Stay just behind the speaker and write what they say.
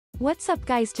What's up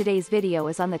guys, today's video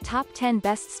is on the top 10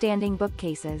 best standing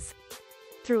bookcases.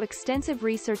 Through extensive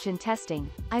research and testing,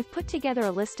 I've put together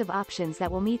a list of options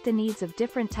that will meet the needs of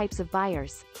different types of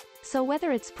buyers. So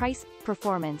whether it's price,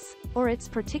 performance, or its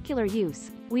particular use,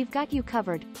 we've got you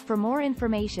covered. For more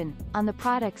information on the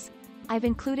products, I've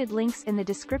included links in the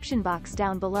description box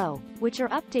down below, which are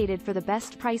updated for the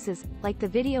best prices. Like the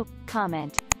video,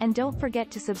 comment, and don't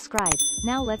forget to subscribe.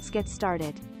 Now let's get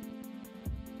started.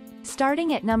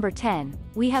 Starting at number 10,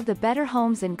 we have the Better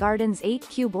Homes and Gardens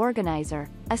 8-Cube Organizer,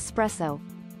 Espresso.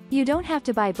 You don't have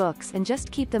to buy books and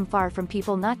just keep them far from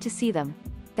people not to see them.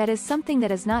 That is something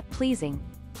that is not pleasing.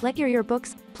 Let your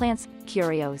books, plants,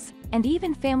 curios, and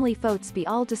even family photos be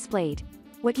all displayed.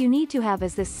 What you need to have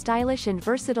is this stylish and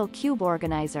versatile cube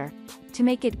organizer. To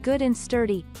make it good and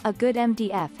sturdy, a good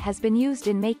MDF has been used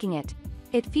in making it.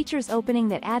 It features opening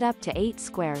that add up to 8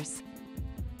 squares.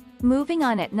 Moving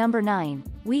on, at number 9,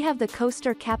 we have the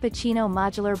Coaster Cappuccino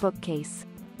Modular Bookcase.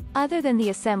 Other than the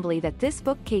assembly that this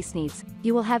bookcase needs,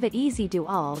 you will have it easy do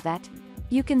all that.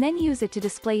 You can then use it to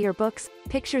display your books,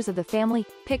 pictures of the family,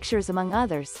 pictures among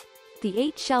others. The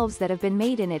 8 shelves that have been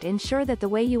made in it ensure that the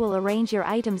way you will arrange your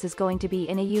items is going to be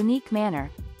in a unique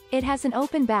manner. It has an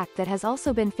open back that has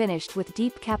also been finished with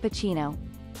deep cappuccino.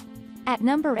 At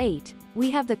number 8,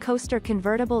 we have the Coaster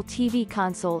Convertible TV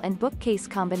Console and Bookcase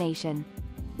Combination.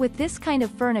 With this kind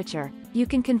of furniture, you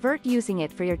can convert using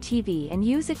it for your TV and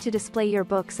use it to display your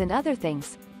books and other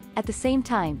things. At the same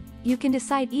time, you can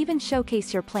decide even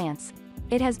showcase your plants.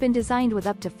 It has been designed with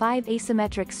up to 5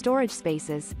 asymmetric storage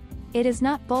spaces. It is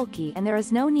not bulky and there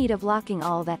is no need of locking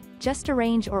all that, just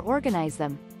arrange or organize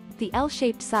them. The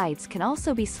L-shaped sides can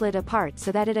also be slid apart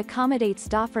so that it accommodates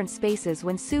different spaces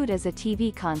when suited as a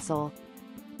TV console.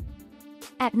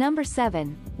 At number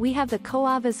 7, we have the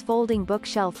Coavas Folding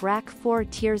Bookshelf Rack 4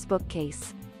 Tiers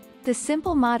Bookcase. The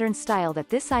simple modern style that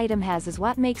this item has is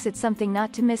what makes it something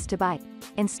not to miss to buy.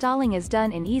 Installing is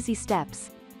done in easy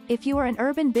steps. If you are an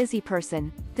urban busy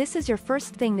person, this is your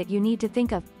first thing that you need to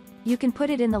think of. You can put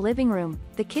it in the living room,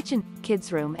 the kitchen,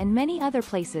 kids' room and many other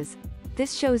places.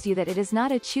 This shows you that it is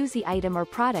not a choosy item or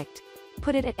product.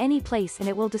 Put it at any place and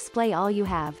it will display all you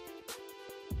have.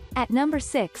 At number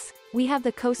 6, we have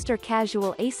the Coaster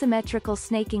Casual Asymmetrical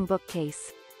Snaking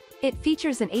Bookcase. It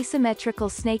features an asymmetrical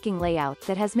snaking layout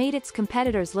that has made its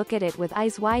competitors look at it with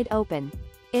eyes wide open.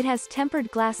 It has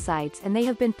tempered glass sides and they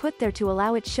have been put there to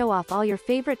allow it show off all your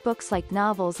favorite books like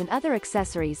novels and other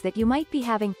accessories that you might be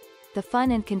having. The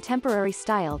fun and contemporary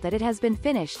style that it has been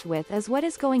finished with is what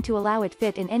is going to allow it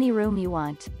fit in any room you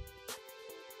want.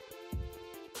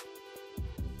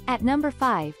 At number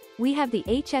 5, we have the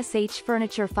HSH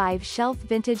Furniture 5 Shelf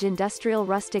Vintage Industrial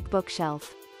Rustic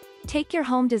Bookshelf. Take your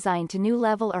home design to new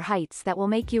level or heights that will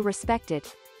make you respect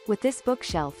it. With this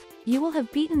bookshelf, you will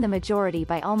have beaten the majority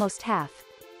by almost half.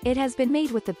 It has been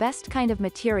made with the best kind of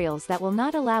materials that will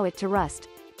not allow it to rust.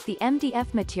 The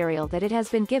MDF material that it has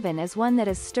been given is one that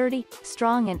is sturdy,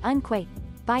 strong and unquay.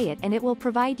 Buy it and it will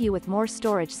provide you with more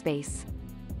storage space.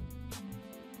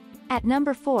 At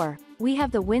number 4, we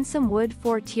have the Winsome Wood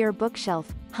 4-Tier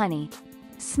Bookshelf, Honey.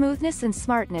 Smoothness and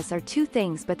smartness are two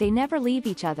things but they never leave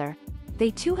each other. They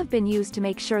too have been used to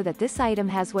make sure that this item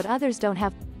has what others don't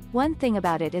have. One thing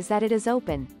about it is that it is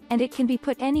open, and it can be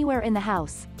put anywhere in the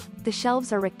house. The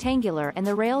shelves are rectangular and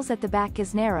the rails at the back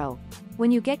is narrow.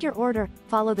 When you get your order,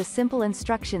 follow the simple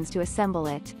instructions to assemble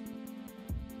it.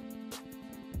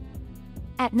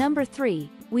 At number 3,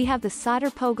 we have the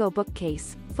Sauder Pogo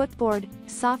Bookcase, Footboard,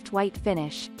 Soft White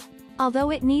Finish.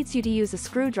 Although it needs you to use a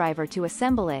screwdriver to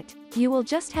assemble it, you will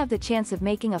just have the chance of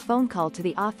making a phone call to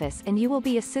the office and you will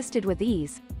be assisted with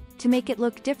ease. To make it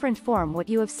look different from what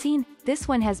you have seen, this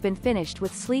one has been finished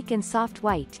with sleek and soft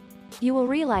white. You will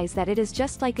realize that it is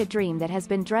just like a dream that has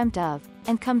been dreamt of,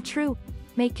 and come true.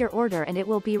 Make your order and it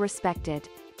will be respected.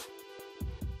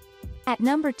 At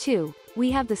number 2,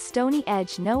 we have the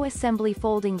Stony-Edge No Assembly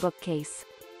Folding Bookcase.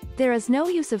 There is no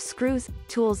use of screws,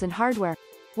 tools and hardware.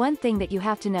 One thing that you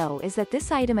have to know is that this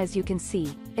item, as you can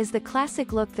see, is the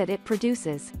classic look that it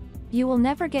produces. You will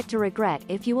never get to regret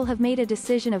if you will have made a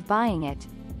decision of buying it.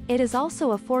 It is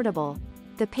also affordable.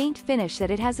 The paint finish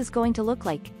that it has is going to look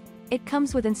like. It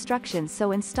comes with instructions,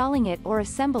 so installing it or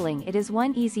assembling it is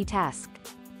one easy task.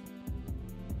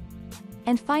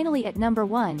 And finally, at number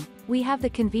 1, we have the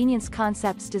Convenience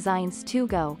Concepts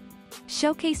Designs2Go.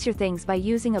 Showcase your things by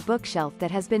using a bookshelf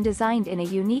that has been designed in a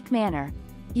unique manner.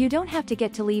 You don't have to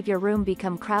get to leave your room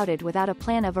become crowded without a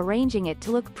plan of arranging it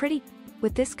to look pretty.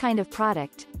 With this kind of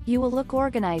product, you will look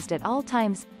organized at all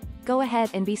times. Go ahead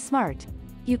and be smart.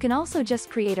 You can also just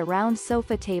create a round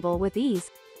sofa table with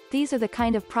ease. These are the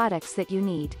kind of products that you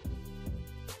need.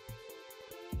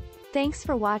 Thanks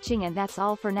for watching, and that's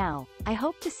all for now. I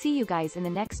hope to see you guys in the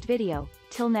next video.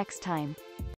 Till next time.